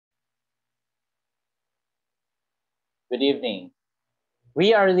Good evening.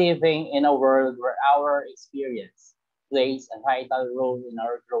 We are living in a world where our experience plays a vital role in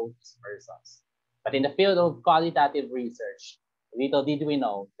our growth as persons. But in the field of qualitative research, little did we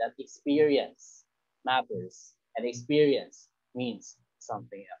know that experience matters and experience means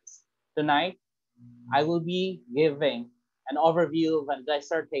something else. Tonight, I will be giving an overview of a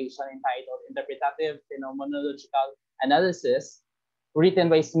dissertation entitled Interpretative Phenomenological Analysis, written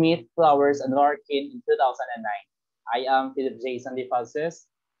by Smith, Flowers, and Larkin in 2009. I am Philip Jason DeFalsis,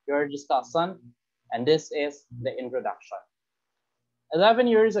 your discussant, and this is the introduction. 11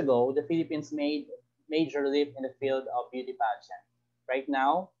 years ago, the Philippines made major leap in the field of beauty pageant. Right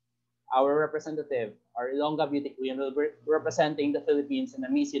now, our representative, our Ilongga Beauty Queen, will be representing the Philippines in the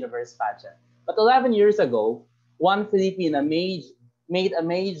Miss Universe pageant. But 11 years ago, one Filipina made a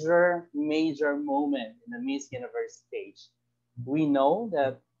major moment in the Miss Universe stage. We know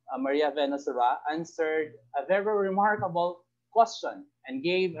that Maria Venezuela answered a very remarkable question and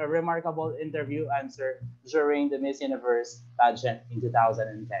gave a remarkable interview answer during the Miss Universe pageant in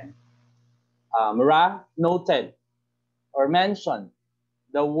 2010. Maria noted or mentioned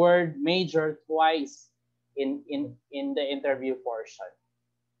the word major twice in the interview portion.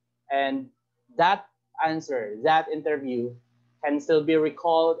 And that answer, that interview can still be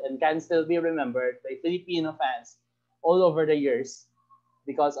recalled and can still be remembered by Filipino fans all over the years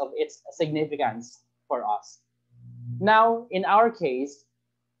because of its significance for us. Now, in our case,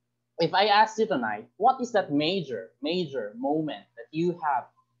 if I ask you tonight, what is that major moment that you have,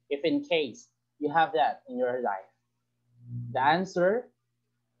 if in case you have that in your life? The answer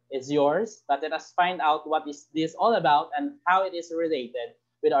is yours, but let us find out what is this all about and how it is related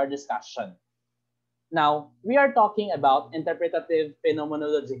with our discussion. Now, we are talking about interpretative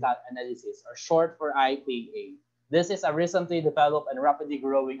phenomenological analysis, or short for IPA. This is a recently developed and rapidly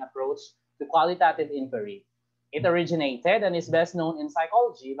growing approach to qualitative inquiry. It originated and is best known in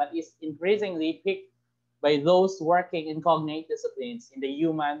psychology, but is increasingly picked by those working in cognate disciplines in the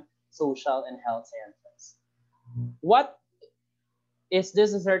human, social, and health sciences. What is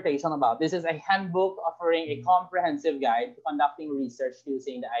this dissertation about? This is a handbook offering a comprehensive guide to conducting research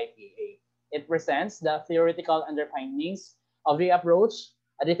using the IPA. It presents the theoretical underpinnings of the approach,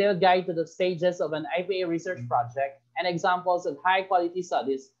 a detailed guide to the stages of an IPA research project, and examples of high-quality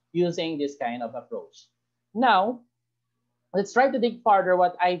studies using this kind of approach. Now, let's try to dig further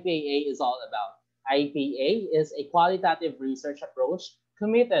what IPA is all about. IPA is a qualitative research approach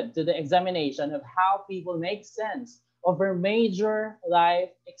committed to the examination of how people make sense of their major life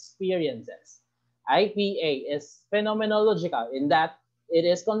experiences. IPA is phenomenological in that it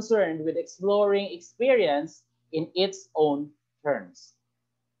is concerned with exploring experience in its own terms.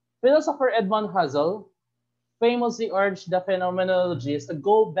 Philosopher Edmund Husserl famously urged the phenomenologists to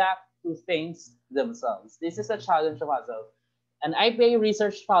go back to things themselves. This is a challenge of Husserl, and IPA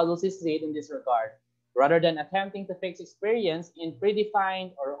research follows his lead in this regard. Rather than attempting to fix experience in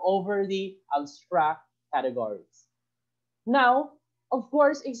predefined or overly abstract categories. Now, of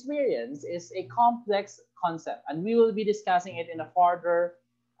course, experience is a complex concept, and we will be discussing it in a further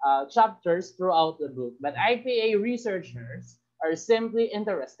chapters throughout the book. But IPA researchers are simply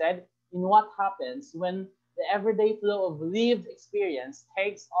interested in what happens when the everyday flow of lived experience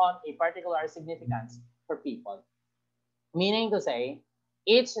takes on a particular significance for people. Meaning to say,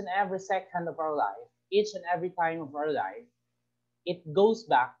 each and every second of our life, each and every time of our life, it goes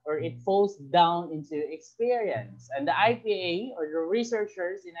back or it falls down into experience. And the IPA or the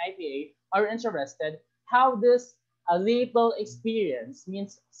researchers in IPA are interested how this a little experience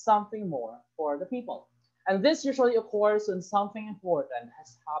means something more for the people. And this usually occurs when something important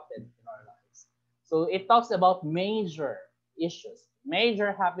has happened in our lives. So it talks about major issues,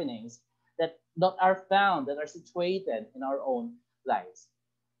 major happenings that are found, that are situated in our own lives.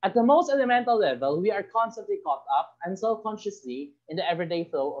 At the most elemental level, we are constantly caught up and self-consciously in the everyday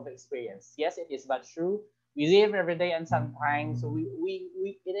flow of experience. Yes, it is but true. We live every day and sometimes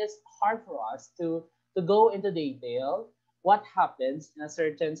it is hard for us to go into detail what happens in a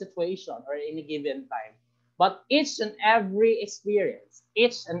certain situation or in a given time. But each and every experience,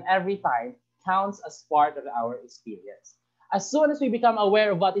 each and every time counts as part of our experience. As soon as we become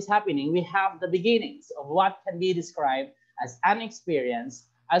aware of what is happening, we have the beginnings of what can be described as an experience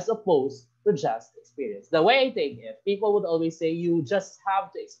as opposed to just experience. The way I take it, people would always say you just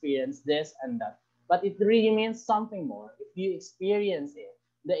have to experience this and that. But it really means something more if you experience it,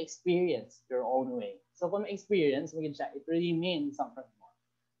 the experience your own way. So from experience, we can check, it really means something more.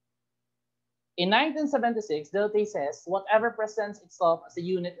 In 1976, Delta says, whatever presents itself as a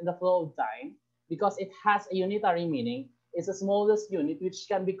unit in the flow of time, because it has a unitary meaning, is the smallest unit which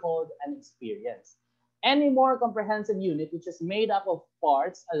can be called an experience. Any more comprehensive unit which is made up of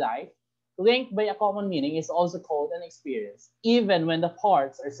parts alike, linked by a common meaning, is also called an experience, even when the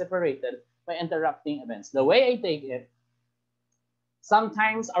parts are separated by interrupting events. The way I take it,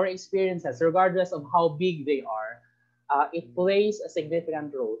 sometimes our experiences, regardless of how big they are, it plays a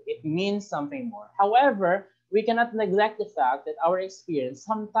significant role. It means something more. However, we cannot neglect the fact that our experience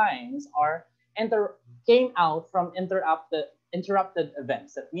sometimes came out from interrupted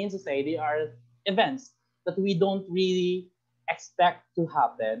events. That means to say they are events that we don't really expect to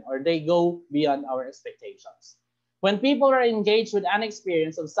happen, or they go beyond our expectations. When people are engaged with an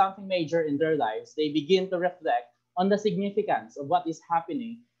experience of something major in their lives, they begin to reflect on the significance of what is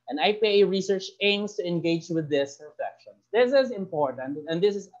happening, and IPA research aims to engage with this reflection. This is important, and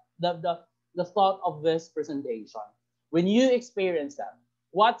this is the thought of this presentation. When you experience them,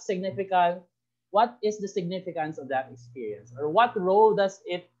 what is the significance of that experience, or what role does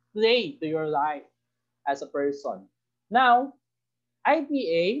it play to your life as a person? Now,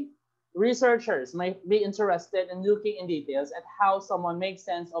 IPA researchers might be interested in looking in details at how someone makes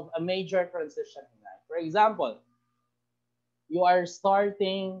sense of a major transition in life. For example, you are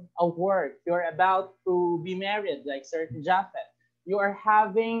starting a work, you're about to be married, like Sir Japhet, you are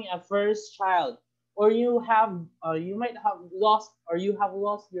having a first child, or you might have lost, or you have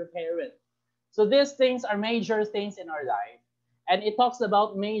lost your parent. So these things are major things in our life, and it talks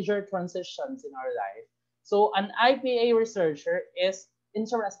about major transitions in our life. So an IPA researcher is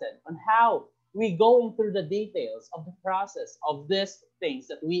interested on how we go into the details of the process of these things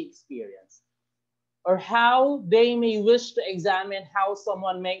that we experience, or how they may wish to examine how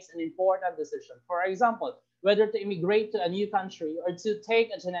someone makes an important decision. For example, whether to immigrate to a new country, or to take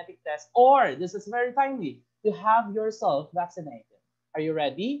a genetic test, or, this is very timely, to have yourself vaccinated. Are you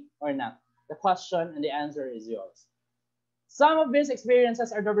ready or not? The question and the answer is yours. Some of these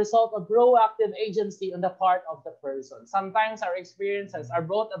experiences are the result of proactive agency on the part of the person. Sometimes our experiences are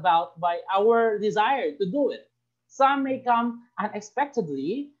brought about by our desire to do it. Some may come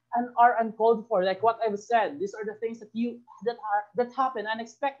unexpectedly and are uncalled for, like what I've said. These are the things that happen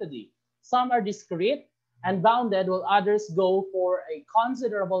unexpectedly. Some are discrete and bounded, while others go for a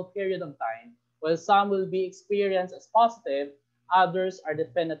considerable period of time. While some will be experienced as positive, others are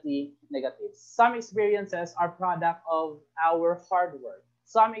definitely negative. Some experiences are product of our hard work.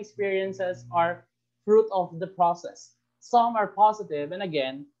 Some experiences are fruit of the process. Some are positive, and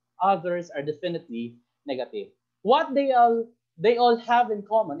again, others are definitely negative. What they all have in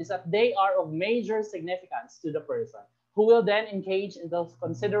common is that they are of major significance to the person, who will then engage in those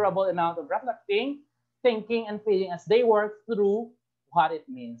considerable amount of reflecting, thinking, and feeling as they work through what it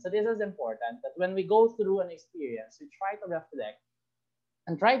means. So this is important, that when we go through an experience, we try to reflect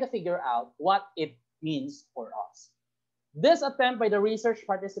and try to figure out what it means for us. This attempt by the research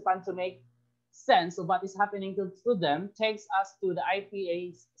participant to make sense of what is happening to them takes us to the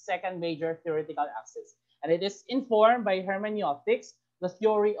IPA's second major theoretical axis, and it is informed by hermeneutics, the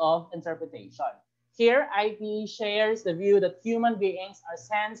theory of interpretation. Here, IPA shares the view that human beings are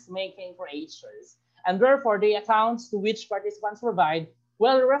sense-making creatures, and therefore the accounts to which participants provide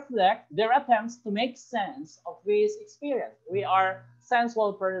will reflect their attempts to make sense of this experience. We are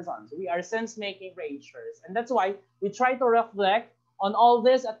sensual persons. We are sense-making creatures. And that's why we try to reflect on all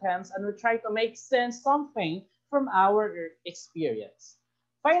these attempts, and we try to make sense something from our experience.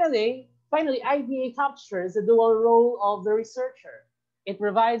 Finally, IPA captures the dual role of the researcher. It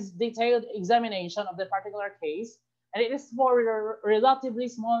provides detailed examination of the particular case, and it is for relatively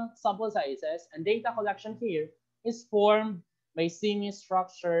small sample sizes, and data collection here is formed by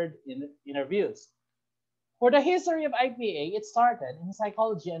semi-structured interviews. For the history of IPA, it started in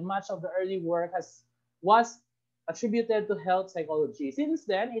psychology, and much of the early work was attributed to health psychology. Since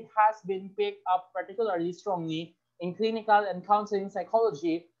then, it has been picked up particularly strongly in clinical and counseling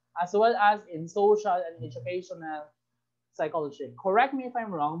psychology, as well as in social and educational psychology. Correct me if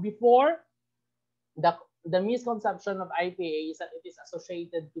I'm wrong. Before, the misconception of IPA is that it is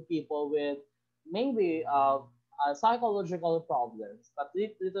associated to people with maybe psychological problems. But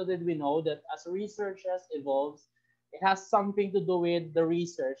little did we know that as research evolves, it has something to do with the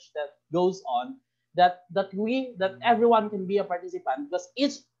research that goes on, that everyone can be a participant, because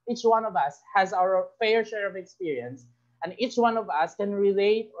each one of us has our fair share of experience, and each one of us can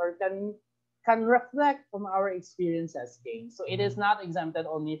relate, or can reflect from our experiences gained. So it is not exempted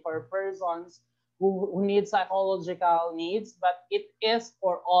only for persons who need psychological needs, but it is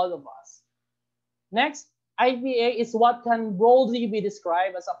for all of us. Next, IPA is what can broadly be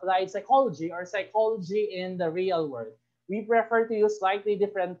described as applied psychology, or psychology in the real world. We prefer to use slightly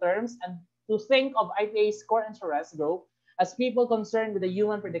different terms and to think of IPA's core interest group as people concerned with the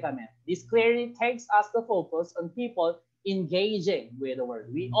human predicament. This clearly takes us to focus on people engaging with the world.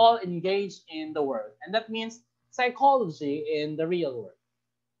 We all engage in the world, and that means psychology in the real world.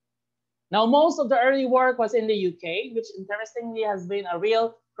 Now, most of the early work was in the UK, which interestingly has been a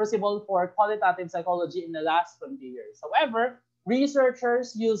real crucible for qualitative psychology in the last 20 years. However,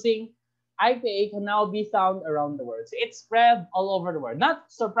 researchers using IPA can now be found around the world. So it's spread all over the world.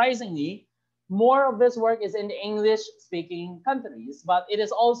 Not surprisingly, more of this work is in the English-speaking countries, but it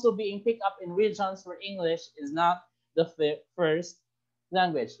is also being picked up in regions where English is not the first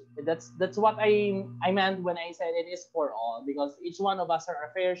language. That's what I meant when I said it is for all, because each one of us are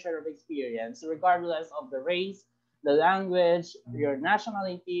a fair share of experience, regardless of the race, the language, your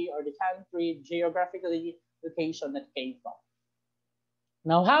nationality, or the country, geographically location that came from.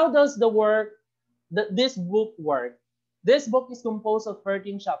 Now, how does this book work? This book is composed of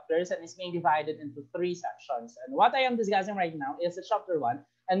 13 chapters and is being divided into 3 sections. And what I am discussing right now is the chapter 1.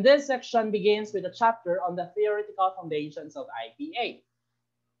 And this section begins with a chapter on the theoretical foundations of IPA.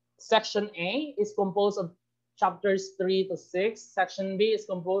 Section A is composed of chapters 3 to 6. Section B is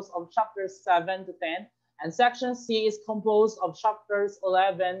composed of chapters 7 to 10. And section C is composed of chapters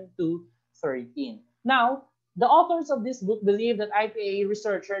 11 to 13. Now, the authors of this book believe that IPA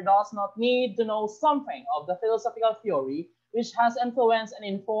researcher does not need to know something of the philosophical theory which has influenced and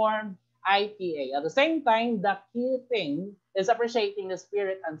informed IPA. At the same time, the key thing is appreciating the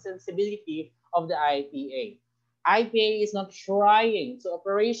spirit and sensibility of the IPA. IPA is not trying to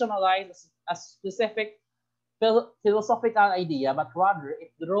operationalize a specific philosophical idea, but rather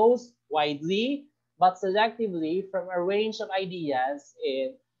it draws widely but selectively from a range of ideas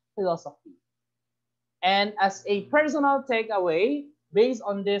in philosophy. And as a personal takeaway, based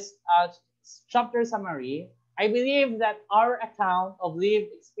on this chapter summary, I believe that our account of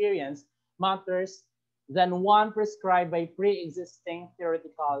lived experience matters than one prescribed by pre-existing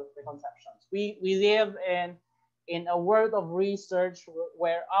theoretical preconceptions. We live in a world of research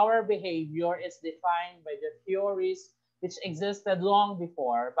where our behavior is defined by the theories which existed long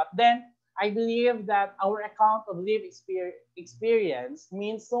before. But then I believe that our account of lived experience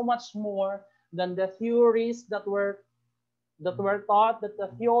means so much more than the theories that were taught, that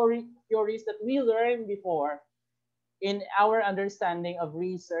the theories that we learned before in our understanding of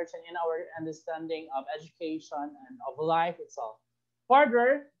research and in our understanding of education and of life itself.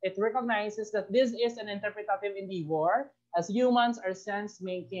 Further, it recognizes that this is an interpretative endeavor, as humans are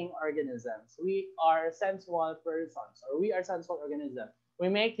sense-making organisms. We are sensual persons, or we are sensual organisms. We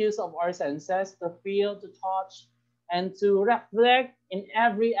make use of our senses to feel, to touch, and to reflect in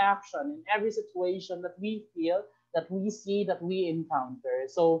every action, in every situation that we feel, that we see, that we encounter.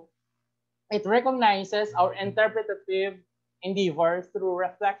 So it recognizes our interpretative endeavors through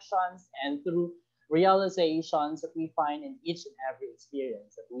reflections and through realizations that we find in each and every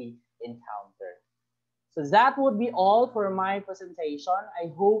experience that we encounter. So that would be all for my presentation. I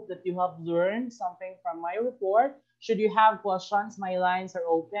hope that you have learned something from my report. Should you have questions, my lines are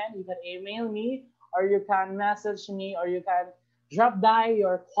open. You can email me, or you can message me, or you can drop by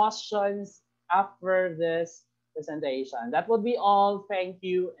your questions after this presentation. That would be all. Thank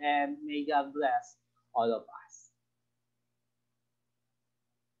you, and may God bless all of us.